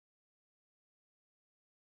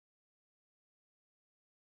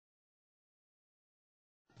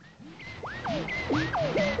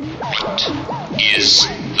What is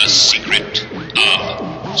the secret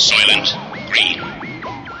of Soylent Green?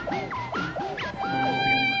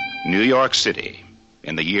 New York City,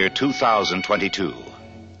 in the year 2022.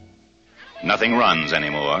 Nothing runs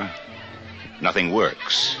anymore. Nothing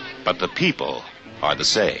works. But the people are the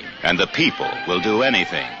same. And the people will do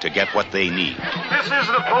anything to get what they need. This is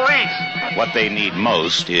the police. What they need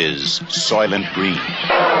most is Soylent Green. The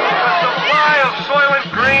supply of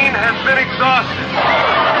Soylent Green has been exhausted.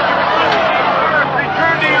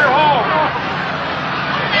 Return to your home.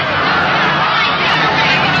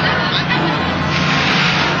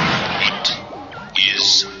 What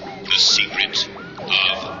is the secret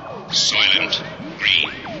of Soylent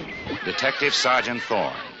Green? Detective Sergeant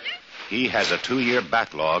Thorne. He has a 2-year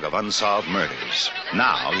backlog of unsolved murders.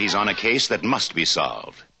 Now he's on a case that must be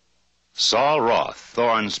solved. Saul Roth,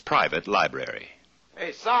 Thorne's private library.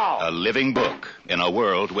 Hey, Saul. A living book in a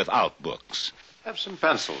world without books. Have some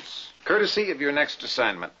pencils. Courtesy of your next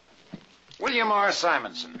assignment. William R.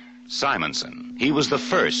 Simonson. Simonson. He was the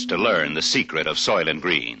first to learn the secret of Soylent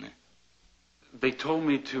Green. They told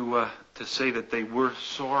me to say that they were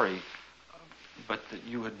sorry, but that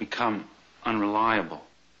you had become unreliable.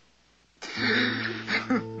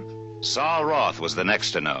 Saul Roth was the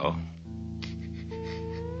next to know.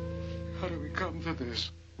 How do we come to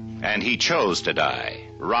this? And he chose to die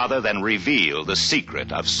rather than reveal the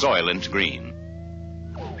secret of Soylent Green.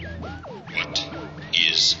 What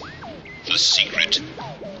is the secret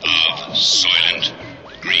of Soylent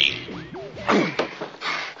Green?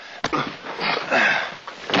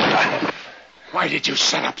 Why did you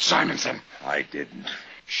set up Simonson? I didn't.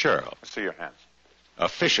 Cheryl. See your hands.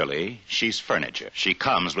 Officially, she's furniture. She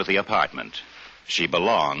comes with the apartment. She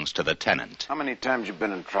belongs to the tenant. How many times you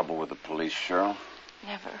been in trouble with the police, Cheryl?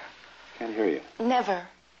 Never. Can't hear you. Never.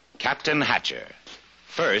 Captain Hatcher.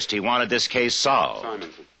 First, he wanted this case solved.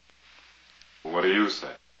 Simonson. What do you say?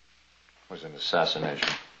 It was an assassination.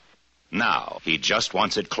 Now, he just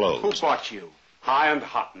wants it closed. Who bought you? High and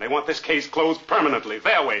hot, and they want this case closed permanently.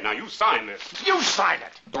 Their way. Now, you sign this. You sign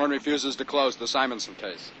it! Thorne refuses to close the Simonson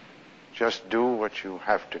case. Just do what you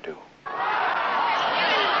have to do.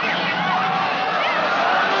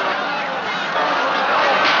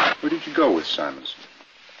 Where did you go with Simonson?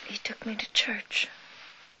 He took me to church.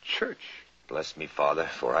 Church. Bless me, Father,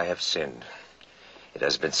 for I have sinned. It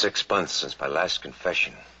has been 6 months since my last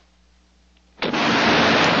confession.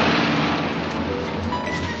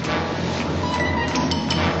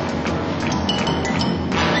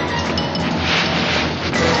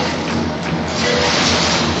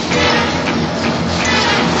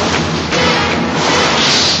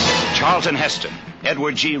 Charlton Heston,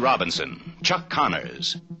 Edward G. Robinson, Chuck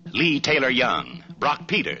Connors, Lee Taylor Young, Brock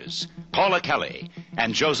Peters, Paula Kelly,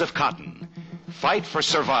 and Joseph Cotton fight for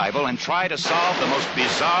survival and try to solve the most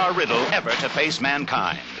bizarre riddle ever to face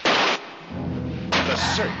mankind. The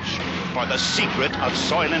search for the secret of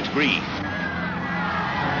Soylent Green.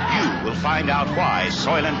 You will find out why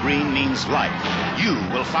Soylent Green means life. You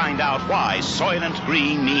will find out why Soylent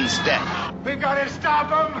Green means death. We gotta stop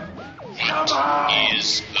him. What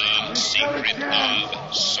is the secret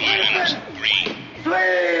of Soylent Green?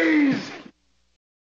 Please.